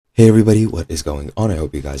Hey everybody, what is going on? I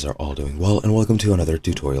hope you guys are all doing well, and welcome to another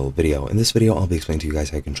tutorial video. In this video, I'll be explaining to you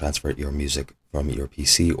guys how you can transfer your music from your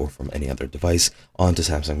PC or from any other device onto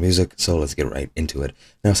Samsung Music, so let's get right into it.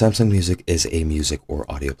 Now, Samsung Music is a music or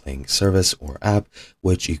audio playing service or app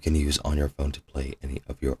which you can use on your phone to play any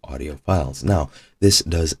of your audio files. Now, this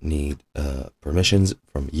does need permissions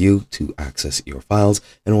from you to access your files,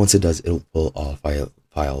 and once it does, it will pull all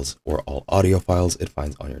files or all audio files it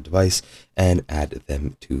finds on your device and add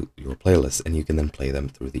them to your playlist, and you can then play them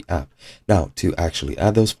through the app. Now, to actually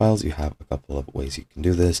add those files, you have a couple of ways you can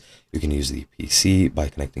do this. You can use the PC by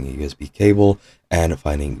connecting a USB cable and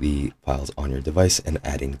finding the files on your device and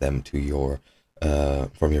adding them to your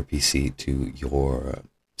from your PC to your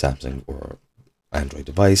Samsung or Android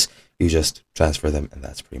device. You just transfer them, and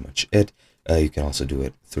that's pretty much it. You can also do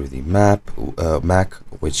it through the Mac,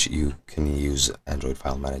 which you can use Android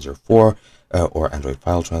File Manager for, or Android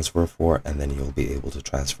File Transfer for, and then you'll be able to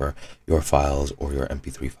transfer your files or your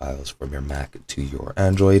MP3 files from your Mac to your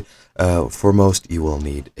Android. For most, you will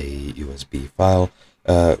need a USB file,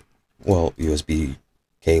 USB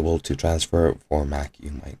cable to transfer. For Mac,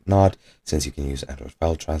 you might not, since you can use Android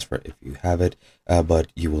File Transfer if you have it, but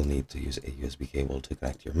you will need to use a USB cable to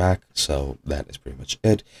connect your Mac, so that is pretty much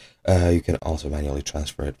it. You can also manually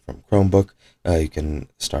transfer it from Chromebook. You can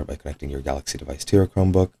start by connecting your Galaxy device to your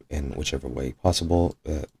Chromebook in whichever way possible.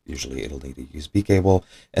 Usually it'll need a USB cable,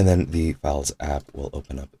 and then the Files app will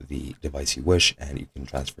open up the device you wish, and you can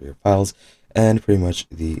transfer your files. And pretty much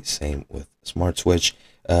the same with Smart Switch,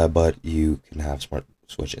 but you can have Smart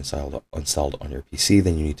Switch installed on your PC.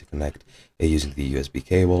 Then you need to connect using the USB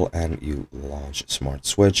cable, and you launch Smart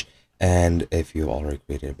Switch. And if you've already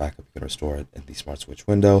created a backup, you can restore it in the Smart Switch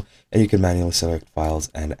window, and you can manually select files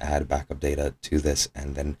and add backup data to this,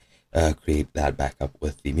 and then create that backup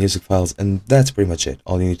with the music files. And that's pretty much it.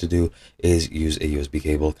 All you need to do is use a USB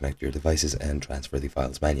cable, connect your devices, and transfer the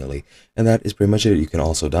files manually. And that is pretty much it. You can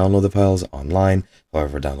also download the files online.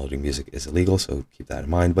 However, downloading music is illegal, so keep that in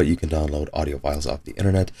mind. But you can download audio files off the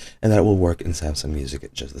internet, and that will work in Samsung Music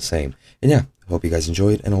just the same. And yeah, hope you guys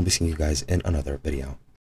enjoyed, and I'll be seeing you guys in another video.